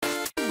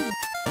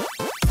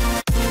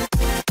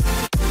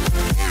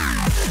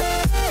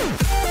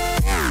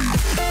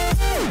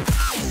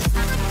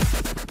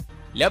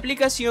La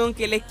aplicación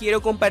que les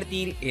quiero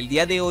compartir el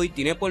día de hoy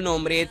tiene por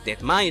nombre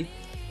GENIAL.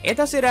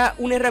 Esta será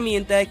una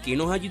herramienta que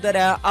nos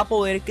ayudará a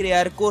poder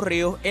crear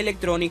correos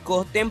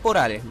electrónicos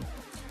temporales.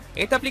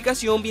 Esta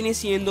aplicación viene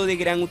siendo de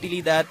gran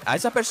utilidad a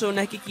esas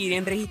personas que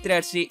quieren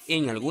registrarse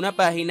en alguna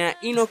página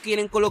y no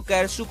quieren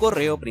colocar su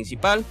correo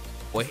principal.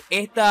 Pues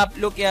esta app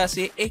lo que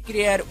hace es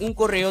crear un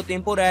correo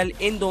temporal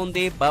en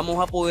donde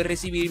vamos a poder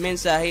recibir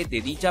mensajes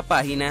de dicha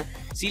página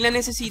sin la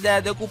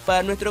necesidad de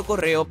ocupar nuestro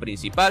correo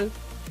principal.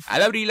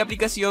 Al abrir la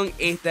aplicación,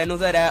 esta nos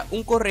dará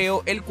un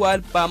correo el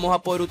cual vamos a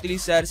poder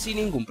utilizar sin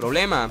ningún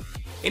problema.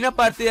 En la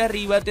parte de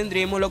arriba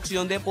tendremos la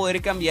opción de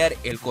poder cambiar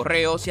el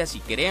correo si así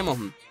queremos.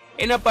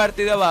 En la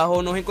parte de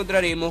abajo nos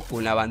encontraremos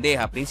con la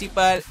bandeja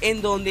principal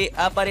en donde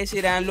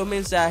aparecerán los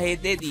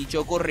mensajes de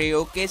dicho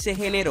correo que se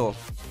generó.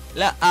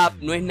 La app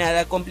no es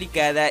nada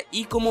complicada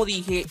y, como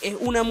dije, es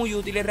una muy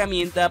útil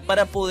herramienta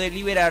para poder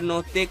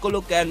liberarnos de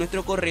colocar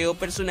nuestro correo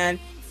personal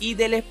y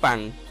del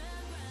spam.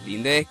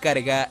 Link de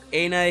descarga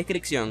en la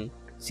descripción.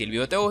 Si el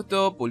video te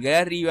gustó, pulgar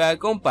arriba,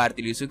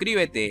 compártelo y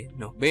suscríbete.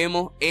 Nos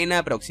vemos en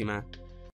la próxima.